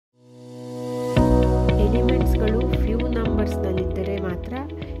ಮಾತ್ರ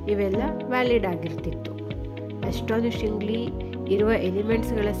ಇವೆಲ್ಲ ವ್ಯಾಲಿಡ್ ಆಗಿರ್ತಿತ್ತು. ಅಸ್ಟಾನಿಷಿಂಗ್ಲಿ ಇರುವ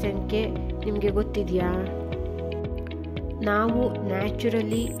ಎಲಿಮೆಂಟ್ಸ್ಗಳ ಸಂಖ್ಯೆ ನಿಮಗೆ ಗೊತ್ತಿದೆಯಾ? ನಾವು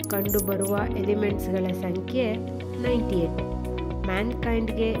ನ್ಯಾಚುರಲಿ ಕಂಡುಬರುವ ಎಲಿಮೆಂಟ್ಸ್ಗಳ ಸಂಖ್ಯೆ 98.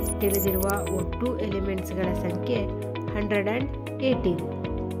 ಮ್ಯಾನ್ಕೈಂಡ್ಗೆ ತಿಳಿದಿರುವ ಒಟ್ಟು ಎಲಿಮೆಂಟ್ಸ್ಗಳ ಸಂಖ್ಯೆ 118.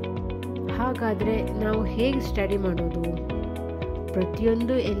 ಹಾಗಾದರೆ ನಾವು ಹೇಗೆ ಸ್ಟಡಿ ಮಾಡೋದು?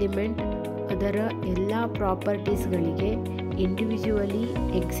 ಪ್ರತಿಯೊಂದು ಎಲಿಮೆಂಟ್ ಅದರ ಎಲ್ಲ ಪ್ರಾಪರ್ಟೀಸ್ಗಳಿಗೆ ಇಂಡಿವಿಜುವಲಿ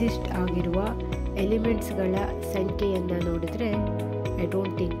ಎಕ್ಸಿಸ್ಟ್ ಆಗಿರುವ ಎಲಿಮೆಂಟ್ಸ್ಗಳ ಸಂಖ್ಯೆಯನ್ನು ನೋಡಿದರೆ ಐ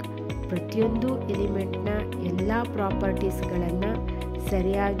ಡೋಂಟ್ ಥಿಂಕ್ ಪ್ರತಿಯೊಂದು ಎಲಿಮೆಂಟ್ನ ಎಲ್ಲ ಪ್ರಾಪರ್ಟೀಸ್ಗಳನ್ನು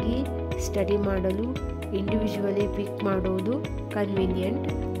ಸರಿಯಾಗಿ ಸ್ಟಡಿ ಮಾಡಲು ಇಂಡಿವಿಜುವಲಿ ಪಿಕ್ ಮಾಡೋದು ಕನ್ವೀನಿಯೆಂಟ್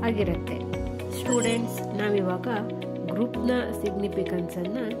ಆಗಿರುತ್ತೆ. ಸ್ಟೂಡೆಂಟ್ಸ್, ನಾವಿವಾಗ ಗ್ರೂಪ್ನ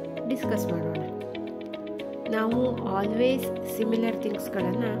ಸಿಗ್ನಿಫಿಕೆನ್ಸನ್ನು ಡಿಸ್ಕಸ್ ಮಾಡೋಣ. ನಾವು ಆಲ್ವೇಸ್ ಸಿಮಿಲರ್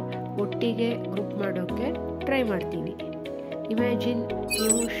ಥಿಂಗ್ಸ್ಗಳನ್ನು ಒಟ್ಟಿಗೆ ಗ್ರೂಪ್ ಮಾಡೋಕ್ಕೆ ಟ್ರೈ ಮಾಡ್ತೀವಿ. ಇಮ್ಯಾಜಿನ್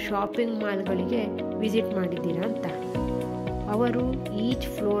ನೀವು ಶಾಪಿಂಗ್ ಮಾಲ್ಗಳಿಗೆ ವಿಸಿಟ್ ಮಾಡಿದ್ದೀರಾ ಅಂತ. ಅವರು ಈಚ್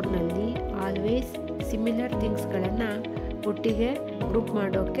ಫ್ಲೋರ್ನಲ್ಲಿ ಆಲ್ವೇಸ್ ಸಿಮಿಲರ್ ಥಿಂಗ್ಸ್ಗಳನ್ನು ಒಟ್ಟಿಗೆ ಗ್ರೂಪ್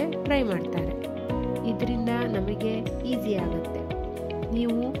ಮಾಡೋಕ್ಕೆ ಟ್ರೈ ಮಾಡ್ತಾರೆ. ಇದರಿಂದ ನಮಗೆ ಈಸಿ ಆಗುತ್ತೆ.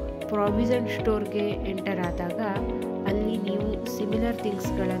 ನೀವು ಪ್ರಾವಿಷನ್ ಸ್ಟೋರ್ಗೆ ಎಂಟರ್ ಆದಾಗ ಅಲ್ಲಿ ನೀವು ಸಿಮಿಲರ್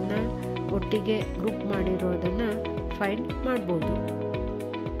ಥಿಂಗ್ಸ್ಗಳನ್ನು ಒಟ್ಟಿಗೆ ಗ್ರೂಪ್ ಮಾಡಿರೋದನ್ನು ಫೈಂಡ್ ಮಾಡ್ಬೋದು.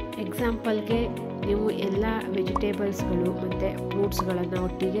 ಎಕ್ಸಾಂಪಲ್ಗೆ ನೀವು ಎಲ್ಲ ವೆಜಿಟೇಬಲ್ಸ್ಗಳು ಮತ್ತು ಫ್ರೂಟ್ಸ್ಗಳನ್ನು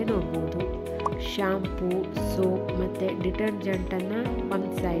ಒಟ್ಟಿಗೆ ನೋಡ್ಬೋದು. ಶಾಂಪೂ, ಸೋಪ್ ಮತ್ತು ಡಿಟರ್ಜೆಂಟನ್ನು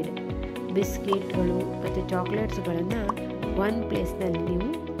ಒಂದು ಸೈಡ್, ಬಿಸ್ಕೆಟ್ಗಳು ಮತ್ತು ಚಾಕ್ಲೇಟ್ಸ್ಗಳನ್ನು ಒಂದು ಪ್ಲೇಸ್ನಲ್ಲಿ ನೀವು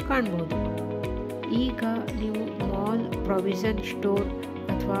ಕಾಣ್ಬೋದು. ಈಗ ನೀವು ಮಾಲ್, ಪ್ರಾವಿಷನ್ ಸ್ಟೋರ್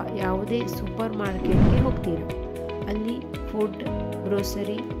ಅಥವಾ ಯಾವುದೇ ಸೂಪರ್ ಮಾರ್ಕೆಟ್ಗೆ ಹೋಗ್ತೀರ. ಅಲ್ಲಿ ಫುಡ್,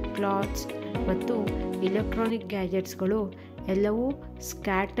 ಗ್ರೋಸರಿ, ಕ್ಲಾತ್ಸ್ ಮತ್ತು ಇಲೆಕ್ಟ್ರಾನಿಕ್ ಗ್ಯಾಜೆಟ್ಸ್ಗಳು ಎಲ್ಲವೂ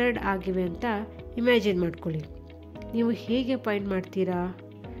ಸ್ಕ್ಯಾಟರ್ಡ್ ಆಗಿವೆ ಅಂತ ಇಮ್ಯಾಜಿನ್ ಮಾಡ್ಕೊಳ್ಳಿ. ನೀವು ಹೇಗೆ ಫೈಂಡ್ ಮಾಡ್ತೀರಾ?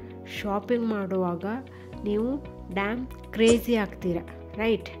 ಶಾಪಿಂಗ್ ಮಾಡುವಾಗ ನೀವು ಡ್ಯಾಮ್ ಕ್ರೇಜಿ ಆಗ್ತೀರಾ,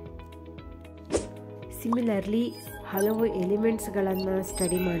 ರೈಟ್? ಸಿಮಿಲರ್ಲಿ ಹಲವು ಎಲಿಮೆಂಟ್ಸ್ಗಳನ್ನು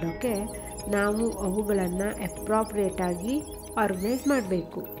ಸ್ಟಡಿ ಮಾಡೋಕ್ಕೆ ನಾವು ಅವುಗಳನ್ನು ಅಪ್ರಾಪ್ರಿಯೇಟಾಗಿ ಆರ್ಗನೈಸ್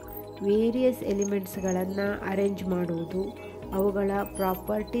ಮಾಡಬೇಕು. ವೇರಿಯಸ್ ಎಲಿಮೆಂಟ್ಸ್ಗಳನ್ನು ಅರೇಂಜ್ ಮಾಡುವುದು, ಅವುಗಳ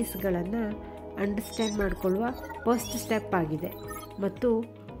ಪ್ರಾಪರ್ಟೀಸ್ಗಳನ್ನು ಅಂಡರ್ಸ್ಟ್ಯಾಂಡ್ ಮಾಡಿಕೊಳ್ಳುವ ಫಸ್ಟ್ ಸ್ಟೆಪ್ ಆಗಿದೆ ಮತ್ತು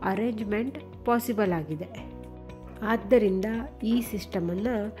ಅರೇಂಜ್ಮೆಂಟ್ ಪಾಸಿಬಲ್ ಆಗಿದೆ. ಆದ್ದರಿಂದ ಈ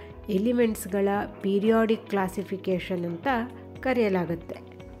ಸಿಸ್ಟಮನ್ನು ಎಲಿಮೆಂಟ್ಸ್ಗಳ ಪೀರಿಯಾಡಿಕ್ ಕ್ಲಾಸಿಫಿಕೇಷನ್ ಅಂತ ಕರೆಯಲಾಗುತ್ತೆ.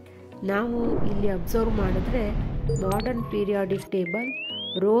 ನಾವು ಇಲ್ಲಿ ಅಬ್ಸರ್ವ್ ಮಾಡಿದ್ರೆ ಮಾಡರ್ನ್ ಪೀರಿಯಾಡಿಕ್ ಟೇಬಲ್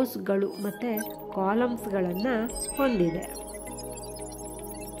ರೋಸ್ಗಳು ಮತ್ತು ಕಾಲಮ್ಸ್ಗಳನ್ನು ಹೊಂದಿದೆ.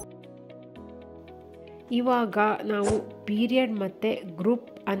 ಇವಾಗ ನಾವು ಪೀರಿಯಡ್ ಮತ್ತು ಗ್ರೂಪ್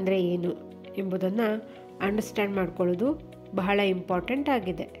ಅಂದರೆ ಏನು ಎಂಬುದನ್ನು ಅಂಡರ್ಸ್ಟ್ಯಾಂಡ್ ಮಾಡ್ಕೊಳ್ಳೋದು ಬಹಳ ಇಂಪಾರ್ಟೆಂಟ್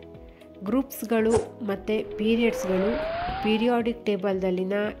ಆಗಿದೆ. ಗ್ರೂಪ್ಸ್ಗಳು ಮತ್ತು ಪೀರಿಯಡ್ಸ್ಗಳು ಪೀರಿಯಾಡಿಕ್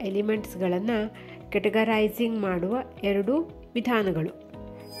ಟೇಬಲ್ದಲ್ಲಿನ ಎಲಿಮೆಂಟ್ಸ್ಗಳನ್ನು ಕೆಟಗರೈಸಿಂಗ್ ಮಾಡುವ ಎರಡು ವಿಧಾನಗಳು.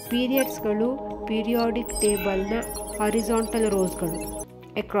 ಪೀರಿಯಡ್ಸ್ಗಳು ಪೀರಿಯಾಡಿಕ್ ಟೇಬಲ್ನ ಹಾರಿಜಾಂಟಲ್ ರೋಸ್ಗಳು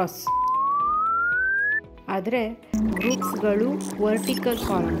ಅಕ್ರಾಸ್, ಆದರೆ ಗ್ರೂಪ್ಸ್ಗಳು ವರ್ಟಿಕಲ್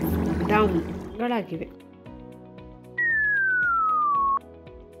ಕಾಲಮ್ಸ್ ಡೌನ್ಗಳಾಗಿವೆ.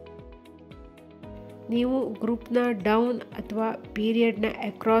 ನೀವು ಗ್ರೂಪ್ನ ಡೌನ್ ಅಥವಾ ಪೀರಿಯಡ್ನ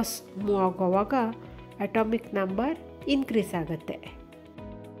ಅಕ್ರಾಸ್ ಮೂವ್ ಆಗುವಾಗ ಅಟಾಮಿಕ್ ನಂಬರ್ ಇನ್ಕ್ರೀಸ್ ಆಗುತ್ತೆ.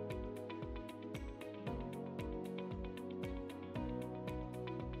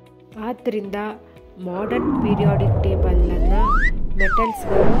 ಆದ್ದರಿಂದ ಮಾಡರ್ನ್ ಪೀರಿಯಾಡಿಕ್ ಟೇಬಲನ್ನು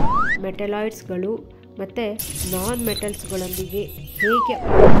ಮೆಟಲ್ಸ್ಗಳು, ಮೆಟಲಾಯ್ಡ್ಸ್ಗಳು ಮತ್ತು ನಾನ್ ಮೆಟಲ್ಸ್ಗಳೊಂದಿಗೆ ಹೇಗೆ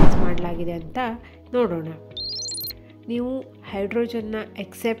ಆರ್ಗನೈಸ್ ಮಾಡಲಾಗಿದೆ ಅಂತ ನೋಡೋಣ. ನೀವು ಹೈಡ್ರೋಜನ್ನ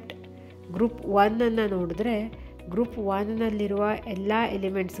ಎಕ್ಸೆಪ್ಟ್ ಗ್ರೂಪ್ 1 ನೋಡಿದ್ರೆ ಗ್ರೂಪ್ 1ನಲ್ಲಿರುವ ಎಲ್ಲ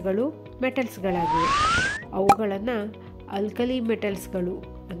ಎಲಿಮೆಂಟ್ಸ್ಗಳು ಮೆಟಲ್ಸ್ಗಳಾಗಿವೆ. ಅವುಗಳನ್ನು ಆಲ್ಕಲಿ ಮೆಟಲ್ಸ್ಗಳು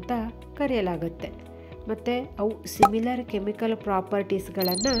ಅಂತ ಕರೆಯಲಾಗುತ್ತೆ ಮತ್ತು ಅವು ಸಿಮಿಲರ್ ಕೆಮಿಕಲ್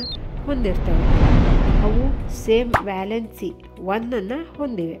ಪ್ರಾಪರ್ಟೀಸ್ಗಳನ್ನು ಹೊಂದಿರ್ತವೆ. ಅವು ಸೇಮ್ ವ್ಯಾಲೆನ್ಸಿ 1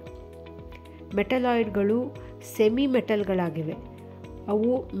 ಹೊಂದಿವೆ. ಮೆಟಲಾಯ್ಡ್ಗಳು ಸೆಮಿ ಮೆಟಲ್ಗಳಾಗಿವೆ.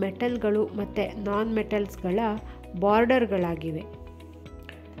 ಅವು ಮೆಟಲ್ಗಳು ಮತ್ತು ನಾನ್ ಮೆಟಲ್ಸ್ಗಳ ಬಾರ್ಡರ್ಗಳಾಗಿವೆ.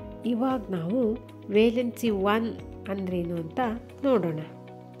 ಇವಾಗ ನಾವು ವೇಲೆನ್ಸಿ 1 ಅಂದ್ರೇನು ಅಂತ ನೋಡೋಣ.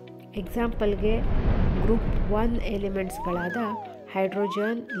 ಎಕ್ಸಾಂಪಲ್ಗೆ group 1 ಎಲಿಮೆಂಟ್ಸ್ಗಳಾದ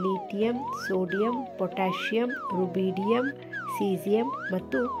hydrogen, lithium, sodium, potassium, ರುಬಿಡಿಯಂ, caesium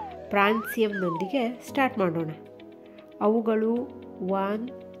ಮತ್ತು ಫ್ರಾನ್ಸಿಯಂನೊಂದಿಗೆ ಸ್ಟಾರ್ಟ್ ಮಾಡೋಣ. ಅವುಗಳು 1,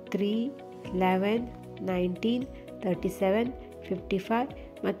 3, 11, 19, 37, 55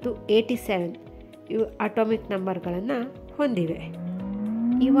 ಮತ್ತು 87 ಇವು ಅಟಾಮಿಕ್ ನಂಬರ್ಗಳನ್ನು ಹೊಂದಿವೆ.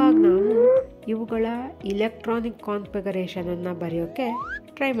 ಇವಾಗ ನಾವು ಇವುಗಳ ಇಲೆಕ್ಟ್ರಾನಿಕ್ ಕಾನ್ಫಿಗರೇಷನನ್ನು ಬರೆಯೋಕ್ಕೆ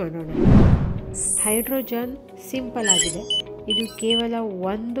ಟ್ರೈ ಮಾಡೋಣ. ಹೈಡ್ರೋಜನ್ ಸಿಂಪಲ್ ಆಗಿದೆ, ಇದು ಕೇವಲ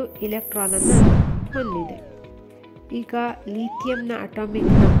ಒಂದು ಇಲೆಕ್ಟ್ರಾನನ್ನು ಹೊಂದಿದೆ. ಈಗ ಲಿಥಿಯಂನ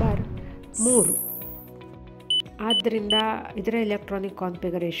ಅಟಾಮಿಕ್ ನಂಬರ್ 3. ಆದ್ದರಿಂದ ಇದರ ಎಲೆಕ್ಟ್ರಾನಿಕ್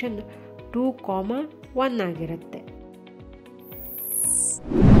ಕಾನ್ಫಿಗರೇಷನ್ 2,1 ಆಗಿರುತ್ತೆ.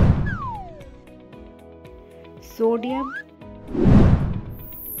 ಸೋಡಿಯಂ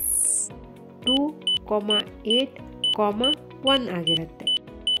 2,8,1 ಆಗಿರುತ್ತೆ.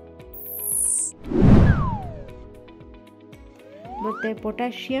 ಮತ್ತು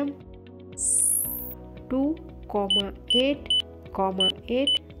ಪೊಟ್ಯಾಷಿಯಂ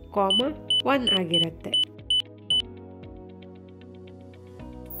 2,8,8,1 ಆಗಿರುತ್ತೆ.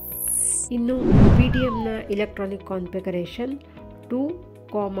 ಇನ್ನು ರುಬಿಡಿಯಂನ ಇಲೆಕ್ಟ್ರಾನಿಕ್ ಕಾನ್ಫಿಗರೇಷನ್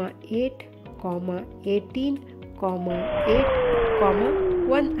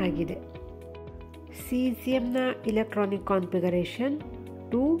 2,18,8,1 ಆಗಿದೆ. ಸೀಸಿಯಂನ ಇಲೆಕ್ಟ್ರಾನಿಕ್ ಕಾನ್ಫಿಗರೇಷನ್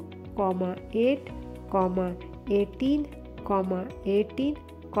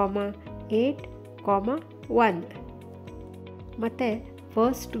 2,8,18,18,8,1 ಮತ್ತು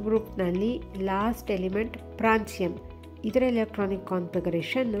ಫಸ್ಟ್ ಗ್ರೂಪ್ನಲ್ಲಿ ಲಾಸ್ಟ್ ಎಲಿಮೆಂಟ್ ಫ್ರಾನ್ಸಿಯಂ. ಇದರ ಎಲೆಕ್ಟ್ರಾನಿಕ್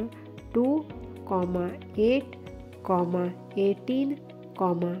ಕಾನ್ಫಿಗರೇಷನ್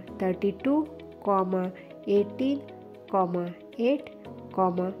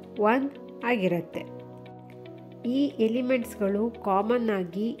 2,8,18,32,18,8,1 ಆಗಿರುತ್ತೆ. ಈ ಎಲಿಮೆಂಟ್ಸ್ಗಳು ಕಾಮನ್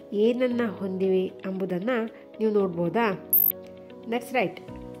ಆಗಿ ಏನನ್ನು ಹೊಂದಿವೆ ಎಂಬುದನ್ನು ನೀವು ನೋಡ್ಬೋದಾ? That's right.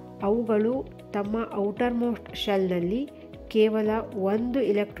 ಅವುಗಳು ತಮ್ಮ ಔಟರ್ ಮೋಸ್ಟ್ ಶೆಲ್ನಲ್ಲಿ ಕೇವಲ ಒಂದು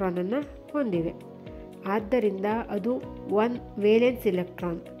ಇಲೆಕ್ಟ್ರಾನನ್ನು ಹೊಂದಿವೆ. ಆದ್ದರಿಂದ ಅದು 1 ವೇಲೆನ್ಸ್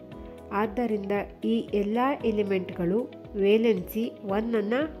ಇಲೆಕ್ಟ್ರಾನ್. ಆದ್ದರಿಂದ ಈ ಎಲ್ಲ ಎಲಿಮೆಂಟ್ಗಳು ವೇಲೆನ್ಸಿ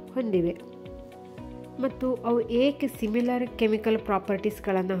 1 ಹೊಂದಿವೆ. ಮತ್ತು ಅವು ಏಕೆ ಸಿಮಿಲರ್ ಕೆಮಿಕಲ್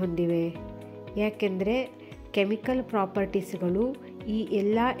ಪ್ರಾಪರ್ಟೀಸ್ಗಳನ್ನು ಹೊಂದಿವೆ? ಯಾಕೆಂದರೆ ಕೆಮಿಕಲ್ ಪ್ರಾಪರ್ಟೀಸ್ಗಳು ಈ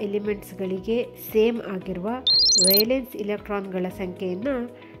ಎಲ್ಲ ಎಲಿಮೆಂಟ್ಸ್ಗಳಿಗೆ ಸೇಮ್ ಆಗಿರುವ ವೇಲೆನ್ಸ್ ಇಲೆಕ್ಟ್ರಾನ್ಗಳ ಸಂಖ್ಯೆಯನ್ನು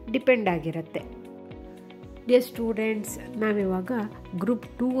ಡಿಪೆಂಡ್ ಆಗಿರುತ್ತೆ. ಡಿಯರ್ ಸ್ಟೂಡೆಂಟ್ಸ್, ನಾವಿವಾಗ ಗ್ರೂಪ್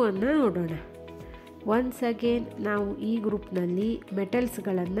 2 ನೋಡೋಣ. ಒನ್ಸ್ ಅಗೇನ್ ನಾವು ಈ ಗ್ರೂಪ್ನಲ್ಲಿ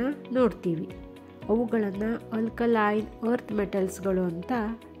ಮೆಟಲ್ಸ್ಗಳನ್ನು ನೋಡ್ತೀವಿ. ಅವುಗಳನ್ನು ಅಲ್ಕಲೈನ್ ಅರ್ತ್ ಮೆಟಲ್ಸ್ಗಳು ಅಂತ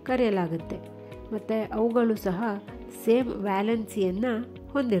ಕರೆಯಲಾಗುತ್ತೆ. ಮತ್ತು ಅವುಗಳು ಸಹ ಸೇಮ್ ವ್ಯಾಲೆನ್ಸಿಯನ್ನು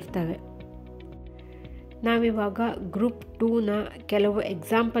ಹೊಂದಿರ್ತವೆ. ನಾವಿವಾಗ ಗ್ರೂಪ್ 2ನ ಕೆಲವು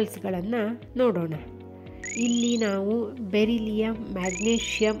ಎಕ್ಸಾಂಪಲ್ಸ್ಗಳನ್ನು ನೋಡೋಣ. ಇಲ್ಲಿ ನಾವು ಬೆರಿಲಿಯಂ,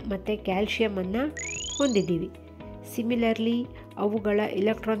 ಮ್ಯಾಗ್ನೇಷಿಯಂ ಮತ್ತು ಕ್ಯಾಲ್ಶಿಯಮನ್ನು ಹೊಂದಿದ್ದೀವಿ. ಸಿಮಿಲರ್ಲಿ ಅವುಗಳ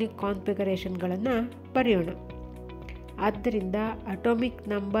ಇಲೆಕ್ಟ್ರಾನಿಕ್ ಕಾನ್ಫಿಗರೇಷನ್ಗಳನ್ನು ಬರೆಯೋಣ. ಆದ್ದರಿಂದ ಅಟಾಮಿಕ್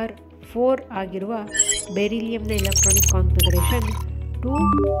ನಂಬರ್ 4 ಆಗಿರುವ ಬೆರಿಲಿಯಂನ ಇಲೆಕ್ಟ್ರಾನಿಕ್ ಕಾನ್ಫಿಗರೇಷನ್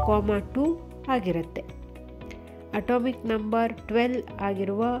 2,2 ಆಗಿರುತ್ತೆ. ಅಟಾಮಿಕ್ ನಂಬರ್ 12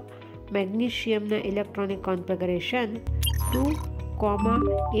 ಆಗಿರುವ ಮ್ಯಾಗ್ನೀಷಿಯಂನ ಇಲೆಕ್ಟ್ರಾನಿಕ್ ಕಾನ್ಫಿಗರೇಷನ್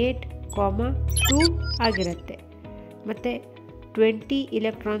 2,8,2 ಆಗಿರುತ್ತೆ. ಮತ್ತು 20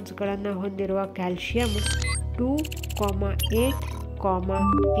 ಇಲೆಕ್ಟ್ರಾನ್ಸ್ಗಳನ್ನು ಹೊಂದಿರುವ ಕ್ಯಾಲ್ಶಿಯಂ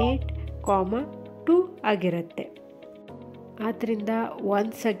 2,8,8,2 ಆಗಿರುತ್ತೆ. ಆದ್ದರಿಂದ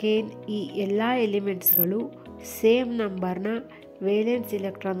ಒನ್ಸ್ ಅಗೇನ್ ಈ ಎಲ್ಲ ಎಲಿಮೆಂಟ್ಸ್ಗಳು ಸೇಮ್ ನಂಬರ್ನ ವೇಲೆನ್ಸ್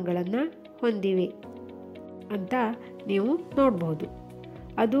ಇಲೆಕ್ಟ್ರಾನ್ಗಳನ್ನು ಹೊಂದಿವೆ ಅಂತ ನೀವು ನೋಡ್ಬೋದು.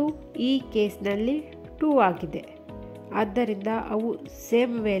 ಅದು ಈ ಕೇಸ್ನಲ್ಲಿ 2 ಆಗಿದೆ. ಆದ್ದರಿಂದ ಅವು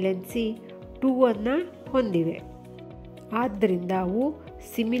ಸೇಮ್ ವೇಲೆನ್ಸಿ 2 ಹೊಂದಿವೆ. ಆದ್ದರಿಂದ ಅವು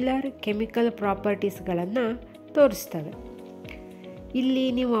ಸಿಮಿಲರ್ ಕೆಮಿಕಲ್ ಪ್ರಾಪರ್ಟೀಸ್ಗಳನ್ನು ತೋರಿಸ್ತವೆ. ಇಲ್ಲಿ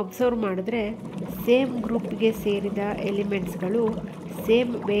ನೀವು ಅಬ್ಸರ್ವ್ ಮಾಡಿದ್ರೆ ಸೇಮ್ ಗ್ರೂಪ್ಗೆ ಸೇರಿದ ಎಲಿಮೆಂಟ್ಸ್ಗಳು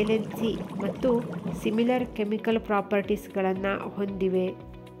ಸೇಮ್ ವೇಲೆನ್ಸಿ ಮತ್ತು ಸಿಮಿಲರ್ ಕೆಮಿಕಲ್ ಪ್ರಾಪರ್ಟೀಸ್ಗಳನ್ನು ಹೊಂದಿವೆ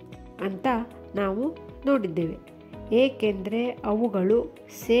ಅಂತ ನಾವು ನೋಡಿದ್ದೇವೆ. ಏಕೆಂದರೆ ಅವುಗಳು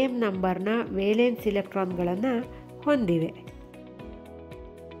ಸೇಮ್ ನಂಬರ್ನ ವೇಲೆನ್ಸ್ ಇಲೆಕ್ಟ್ರಾನ್ಗಳನ್ನು ಹೊಂದಿವೆ.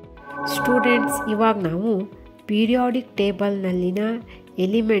 ಸ್ಟೂಡೆಂಟ್ಸ್, ಇವಾಗ ನಾವು ಪೀರಿಯಾಡಿಕ್ ಟೇಬಲ್ನಲ್ಲಿನ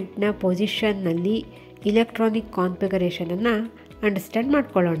ಎಲಿಮೆಂಟ್ನ ಪೊಸಿಷನ್ನಲ್ಲಿ ಇಲೆಕ್ಟ್ರಾನಿಕ್ ಕಾನ್ಫಿಗರೇಷನನ್ನು ಅಂಡರ್ಸ್ಟ್ಯಾಂಡ್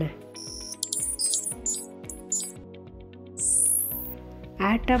ಮಾಡ್ಕೊಳ್ಳೋಣ.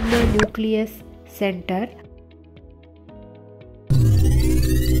 ಆಟಮ್ನ ನ್ಯೂಕ್ಲಿಯಸ್ ಸೆಂಟರ್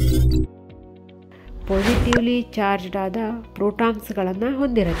ಪಾಸಿಟಿವ್ಲಿ ಚಾರ್ಜ್ಡ್ ಆದ ಪ್ರೋಟಾನ್ಸ್ಗಳನ್ನು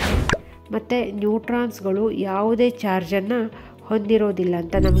ಹೊಂದಿರುತ್ತೆ. ಮತ್ತು ನ್ಯೂಟ್ರಾನ್ಸ್ಗಳು ಯಾವುದೇ ಚಾರ್ಜನ್ನು ಹೊಂದಿರೋದಿಲ್ಲ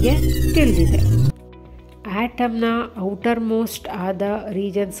ಅಂತ ನಮಗೆ ತಿಳಿದಿದೆ. ಆಟಮ್ನ ಔಟರ್ ಮೋಸ್ಟ್ ಆದ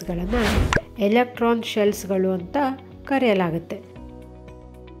ರೀಜನ್ಸ್ಗಳನ್ನು ಎಲೆಕ್ಟ್ರಾನ್ ಶೆಲ್ಸ್ಗಳು ಅಂತ ಕರೆಯಲಾಗುತ್ತೆ.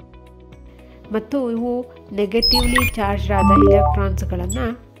 ಮತ್ತು ಇವು ನೆಗೆಟಿವ್ಲಿ ಚಾರ್ಜ್ಡ್ ಆದ ಇಲೆಕ್ಟ್ರಾನ್ಸ್ಗಳನ್ನು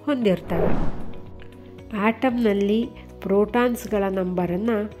ಹೊಂದಿರ್ತವೆ. ಆಟಮ್ನಲ್ಲಿ ಪ್ರೋಟಾನ್ಸ್ಗಳ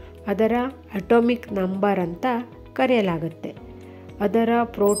ನಂಬರನ್ನು ಅದರ ಅಟಾಮಿಕ್ ನಂಬರ್ ಅಂತ ಕರೆಯಲಾಗುತ್ತೆ. ಅದರ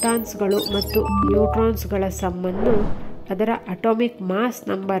ಪ್ರೋಟಾನ್ಸ್ಗಳು ಮತ್ತು ನ್ಯೂಟ್ರಾನ್ಸ್ಗಳ ಸಮ್ಮನ್ನು ಅದರ ಅಟಾಮಿಕ್ ಮಾಸ್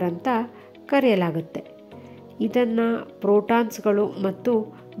ನಂಬರ್ ಅಂತ ಕರೆಯಲಾಗುತ್ತೆ. ಇದನ್ನು ಪ್ರೋಟಾನ್ಸ್ಗಳು ಮತ್ತು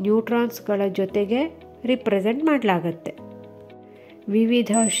ನ್ಯೂಟ್ರಾನ್ಸ್ಗಳ ಜೊತೆಗೆ ರಿಪ್ರೆಸೆಂಟ್ ಮಾಡಲಾಗತ್ತೆ.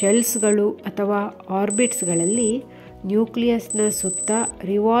 ವಿವಿಧ ಶೆಲ್ಸ್ಗಳು ಅಥವಾ ಆರ್ಬಿಟ್ಸ್ಗಳಲ್ಲಿ ನ್ಯೂಕ್ಲಿಯಸ್ನ ಸುತ್ತ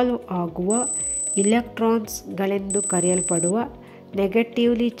ರಿವಾಲ್ವ್ ಆಗುವ ಇಲೆಕ್ಟ್ರಾನ್ಸ್ಗಳೆಂದು ಕರೆಯಲ್ಪಡುವ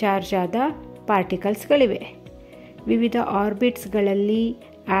ನೆಗೆಟಿವ್ಲಿ ಚಾರ್ಜ್ ಆದ ಪಾರ್ಟಿಕಲ್ಸ್ಗಳಿವೆ. ವಿವಿಧ ಆರ್ಬಿಟ್ಸ್ಗಳಲ್ಲಿ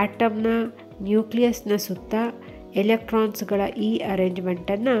ಆಟಮ್ನ ನ್ಯೂಕ್ಲಿಯಸ್ನ ಸುತ್ತ ಎಲೆಕ್ಟ್ರಾನ್ಸ್ಗಳ ಈ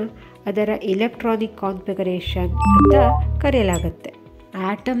ಅರೇಂಜ್ಮೆಂಟನ್ನು ಅದರ ಇಲೆಕ್ಟ್ರಾನಿಕ್ ಕಾನ್ಫಿಗರೇಷನ್ ಅಂತ ಕರೆಯಲಾಗುತ್ತೆ.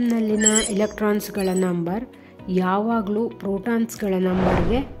 ಆಟಮ್ನಲ್ಲಿನ ಎಲೆಕ್ಟ್ರಾನ್ಸ್ಗಳ ನಂಬರ್ ಯಾವಾಗಲೂ ಪ್ರೋಟಾನ್ಸ್ಗಳ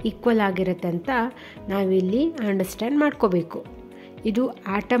ನಂಬರ್ಗೆ ಈಕ್ವಲ್ ಆಗಿರುತ್ತೆ ಅಂತ ನಾವಿಲ್ಲಿ ಅಂಡರ್ಸ್ಟ್ಯಾಂಡ್ ಮಾಡ್ಕೋಬೇಕು. ಇದು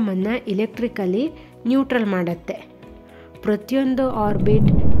ಆಟಮನ್ನು ಎಲೆಕ್ಟ್ರಿಕಲಿ ನ್ಯೂಟ್ರಲ್ ಮಾಡುತ್ತೆ. ಪ್ರತಿಯೊಂದು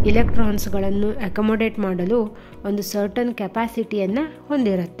ಆರ್ಬಿಟ್ ಇಲೆಕ್ಟ್ರಾನ್ಸ್ಗಳನ್ನು ಅಕೊಮೊಡೇಟ್ ಮಾಡಲು ಒಂದು ಸರ್ಟನ್ ಕೆಪಾಸಿಟಿಯನ್ನು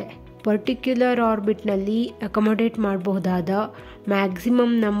ಹೊಂದಿರುತ್ತೆ. ಪರ್ಟಿಕ್ಯುಲರ್ ಆರ್ಬಿಟ್ನಲ್ಲಿ ಅಕೊಮೊಡೇಟ್ ಮಾಡಬಹುದಾದ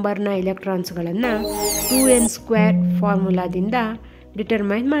ಮ್ಯಾಕ್ಸಿಮಮ್ ನಂಬರ್ನ ಎಲೆಕ್ಟ್ರಾನ್ಸ್ಗಳನ್ನು 2n² ಫಾರ್ಮುಲಾದಿಂದ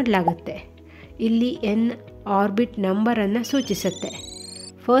ಡಿಟರ್ಮೈನ್ ಮಾಡಲಾಗುತ್ತೆ. ಇಲ್ಲಿ n ಆರ್ಬಿಟ್ ನಂಬರನ್ನು ಸೂಚಿಸುತ್ತೆ.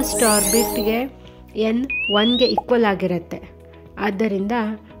 ಫಸ್ಟ್ ಆರ್ಬಿಟ್ಗೆ n 1ಗೆ ಈಕ್ವಲ್ ಆಗಿರುತ್ತೆ. ಆದ್ದರಿಂದ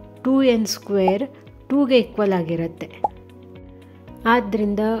 2n² 2ಗೆ ಈಕ್ವಲ್ ಆಗಿರುತ್ತೆ.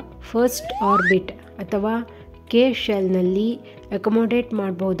 ಆದ್ದರಿಂದ ಫಸ್ಟ್ ಆರ್ಬಿಟ್ ಅಥವಾ ಕೆ ಶೆಲ್ನಲ್ಲಿ ಅಕೊಮೊಡೇಟ್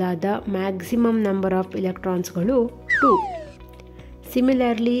ಮಾಡಬಹುದಾದ maximum number of ಎಲೆಕ್ಟ್ರಾನ್ಸ್ಗಳು 2.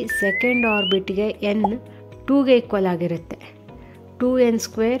 Similarly second ಆರ್ಬಿಟ್ಗೆ n 2ಗೆ equal ಆಗಿರುತ್ತೆ.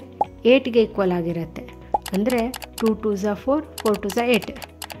 2n² 8ಗೆ ಈಕ್ವಲ್ ಆಗಿರುತ್ತೆ. ಅಂದರೆ 2 2s 4 4 2s 8.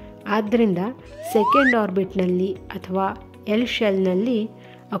 ಆದ್ದರಿಂದ ಸೆಕೆಂಡ್ ಆರ್ಬಿಟ್ನಲ್ಲಿ ಅಥವಾ ಎಲ್ ಶೆಲ್ನಲ್ಲಿ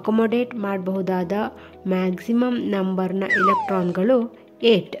ಅಕೊಮೊಡೇಟ್ ಮಾಡಬಹುದಾದ ಮ್ಯಾಕ್ಸಿಮಮ್ ನಂಬರ್ನ ಎಲೆಕ್ಟ್ರಾನ್ಗಳು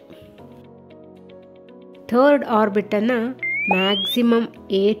 8. ಥರ್ಡ್ ಆರ್ಬಿಟನ್ನು ಮ್ಯಾಕ್ಸಿಮಮ್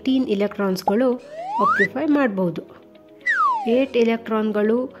 18 ಎಲೆಕ್ಟ್ರಾನ್ಸ್ಗಳು ಆಕ್ಯುಪೈ ಮಾಡಬಹುದು. 8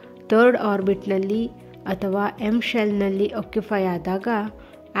 ಎಲೆಕ್ಟ್ರಾನ್ಗಳು ಥರ್ಡ್ ಆರ್ಬಿಟ್ನಲ್ಲಿ ಅಥವಾ ಎಮ್ ಶೆಲ್ನಲ್ಲಿ ಆಕ್ಯುಪೈ ಆದಾಗ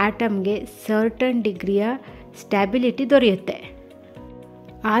ಆಟಮ್ಗೆ ಸರ್ಟನ್ ಡಿಗ್ರಿಯ ಸ್ಟ್ಯಾಬಿಲಿಟಿ ದೊರೆಯುತ್ತೆ.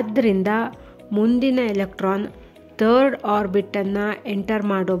 ಆದ್ದರಿಂದ ಮುಂದಿನ ಎಲೆಕ್ಟ್ರಾನ್ ಥರ್ಡ್ ಆರ್ಬಿಟನ್ನು ಎಂಟರ್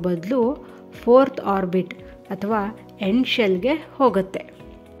ಮಾಡೋ ಬದಲು ಫೋರ್ತ್ ಆರ್ಬಿಟ್ ಅಥವಾ ಎಂಡ್ ಶೆಲ್ಗೆ ಹೋಗುತ್ತೆ.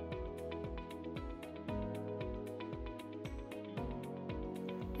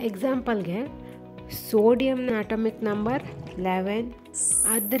 ಎಕ್ಸಾಂಪಲ್ಗೆ ಸೋಡಿಯಂನ ಅಟಾಮಿಕ್ ನಂಬರ್ 11.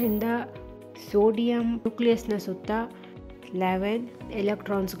 ಆದ್ದರಿಂದ ಸೋಡಿಯಂ ನ್ಯೂಕ್ಲಿಯಸ್ನ ಸುತ್ತ 11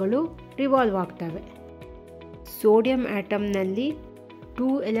 ಎಲೆಕ್ಟ್ರಾನ್ಸ್ಗಳು ರಿವಾಲ್ವ್ ಆಗ್ತವೆ. Sodium ಆಟಮ್ನಲ್ಲಿ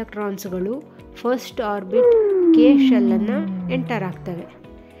 2 ಎಲೆಕ್ಟ್ರಾನ್ಸ್ಗಳು first orbit K ಶೆಲ್ಲನ್ನು enter ಆಗ್ತವೆ.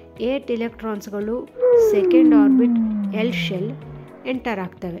 8 ಎಲೆಕ್ಟ್ರಾನ್ಸ್ಗಳು second orbit L shell enter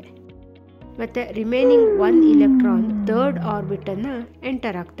ಆಗ್ತವೆ. ಮತ್ತು ರಿಮೈನಿಂಗ್ 1 ಎಲೆಕ್ಟ್ರಾನ್ ಥರ್ಡ್ ಆರ್ಬಿಟನ್ನು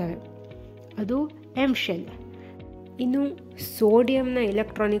ಎಂಟರ್ ಆಗ್ತವೆ. ಅದು ಎಮ್ ಶೆಲ್. ಇನ್ನು ಸೋಡಿಯಂನ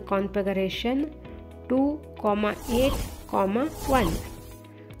ಎಲೆಕ್ಟ್ರಾನಿಕ್ ಕಾನ್ಫಿಗರೇಷನ್ 2, 8, 1.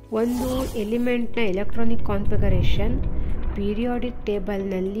 ಒಂದು ಎಲಿಮೆಂಟ್ನ ಎಲೆಕ್ಟ್ರಾನಿಕ್ ಕಾನ್ಫಿಗರೇಷನ್ ಪೀರಿಯಾಡಿಕ್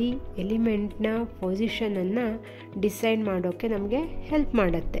ಟೇಬಲ್ನಲ್ಲಿ ಎಲಿಮೆಂಟ್ನ ಪೊಸಿಷನನ್ನು ಡಿಸೈಡ್ ಮಾಡೋಕ್ಕೆ ನಮಗೆ ಹೆಲ್ಪ್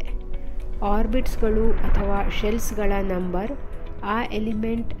ಮಾಡುತ್ತೆ. ಆರ್ಬಿಟ್ಸ್ಗಳು ಅಥವಾ ಶೆಲ್ಸ್ಗಳ ನಂಬರ್ ಆ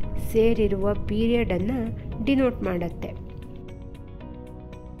ಎಲಿಮೆಂಟ್ ಸೇರಿರುವ ಪೀರಿಯಡನ್ನು ಡಿನೋಟ್ ಮಾಡುತ್ತೆ.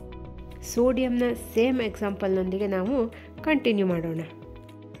 ಸೋಡಿಯಂನ ಸೇಮ್ ಎಕ್ಸಾಂಪಲ್ನೊಂದಿಗೆ ನಾವು ಕಂಟಿನ್ಯೂ ಮಾಡೋಣ.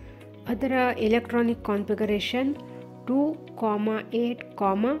 ಅದರ ಎಲೆಕ್ಟ್ರಾನಿಕ್ ಕಾನ್ಫಿಗರೇಷನ್ 2, 8,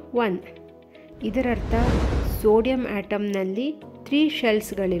 1. ಇದರರ್ಥ ಸೋಡಿಯಂ ಆಟಮ್ನಲ್ಲಿ 3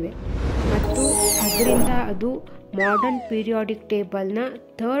 ಶೆಲ್ಸ್ಗಳಿವೆ ಮತ್ತು ಅದರಿಂದ ಅದು ಮಾಡರ್ನ್ ಪೀರಿಯಾಡಿಕ್ ಟೇಬಲ್ನ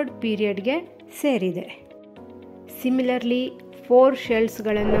ಥರ್ಡ್ ಪೀರಿಯಡ್ಗೆ ಸೇರಿದೆ. ಸಿಮಿಲರ್ಲಿ 4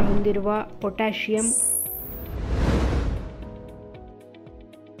 ಶೆಲ್ಸ್ಗಳನ್ನು ಹೊಂದಿರುವ ಪೊಟ್ಯಾಷಿಯಂ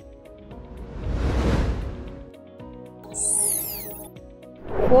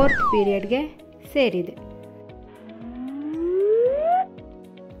ಫೋರ್ತ್ ಪೀರಿಯಡ್ಗೆ ಸೇರಿದೆ.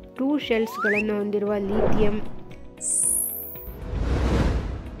 2 ಶೆಲ್ಸ್ಗಳನ್ನು ಹೊಂದಿರುವ ಲಿಥಿಯಂ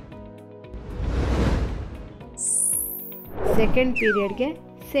ಸೆಕೆಂಡ್ ಪೀರಿಯಡ್ಗೆ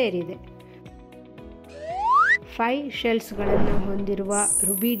ಸೇರಿದೆ. 5 ಶೆಲ್ಸ್ಗಳನ್ನು ಹೊಂದಿರುವ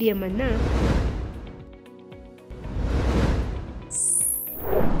ರುಬಿಡಿಯಮನ್ನು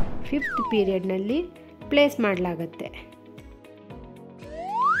 5th ಪೀರಿಯಡ್ನಲ್ಲಿ ಪ್ಲೇಸ್ ಮಾಡಲಾಗುತ್ತೆ.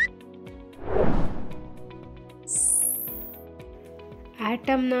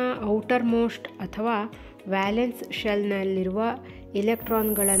 ಆಟಮ್ನ ಔಟರ್ ಮೋಸ್ಟ್ ಅಥವಾ ವ್ಯಾಲೆನ್ಸ್ ಶೆಲ್ನಲ್ಲಿರುವ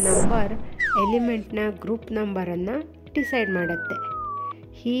ಎಲೆಕ್ಟ್ರಾನ್ಗಳ ನಂಬರ್ ಎಲಿಮೆಂಟ್ನ ಗ್ರೂಪ್ ನಂಬರನ್ನು ಡಿಸೈಡ್ ಮಾಡುತ್ತೆ.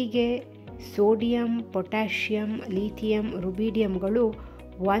 ಹೀಗೆ sodium, potassium, lithium, ರುಬಿಡಿಯಂಗಳು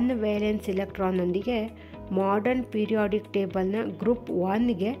 1 valence ಎಲೆಕ್ಟ್ರಾನ್ನೊಂದಿಗೆ modern periodic ಟೇಬಲ್ನ ಗ್ರೂಪ್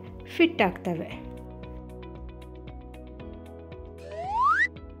 1ಗೆ ಫಿಟ್ ಆಗ್ತವೆ.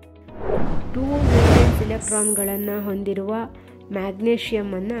 2 ವೇಲೆನ್ಸ್ ಎಲೆಕ್ಟ್ರಾನ್ಗಳನ್ನು ಹೊಂದಿರುವ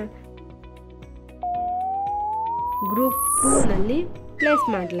ಮ್ಯಾಗ್ನೇಷಿಯಮನ್ನು ಗ್ರೂಪ್ 2ನಲ್ಲಿ ಪ್ಲೇಸ್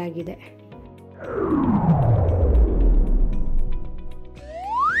ಮಾಡಲಾಗಿದೆ.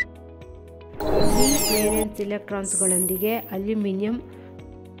 ಈ ವೇಲೆನ್ಸ್ ಎಲೆಕ್ಟ್ರಾನ್ಸ್ಗಳೊಂದಿಗೆ ಅಲ್ಯೂಮಿನಿಯಂ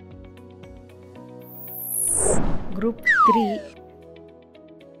ಗ್ರೂಪ್ 3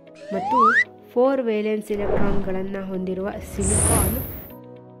 ಮತ್ತು 4 ವೇಲೆನ್ಸ್ ಎಲೆಕ್ಟ್ರಾನ್ಗಳನ್ನು ಹೊಂದಿರುವ ಸಿಲಿಕಾನ್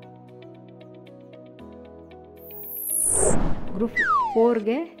ಗ್ರೂಪ್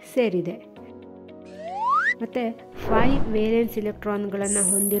 4ಗೆ ಸೇರಿದೆ. ಮತ್ತು 5 ವೇಲೆನ್ಸ್ ಎಲೆಕ್ಟ್ರಾನ್ಗಳನ್ನು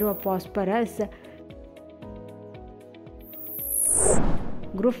ಹೊಂದಿರುವ ಫಾಸ್ಫರಸ್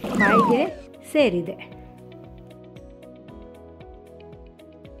ಗ್ರೂಪ್ 5ಗೆ ಸೇರಿದೆ.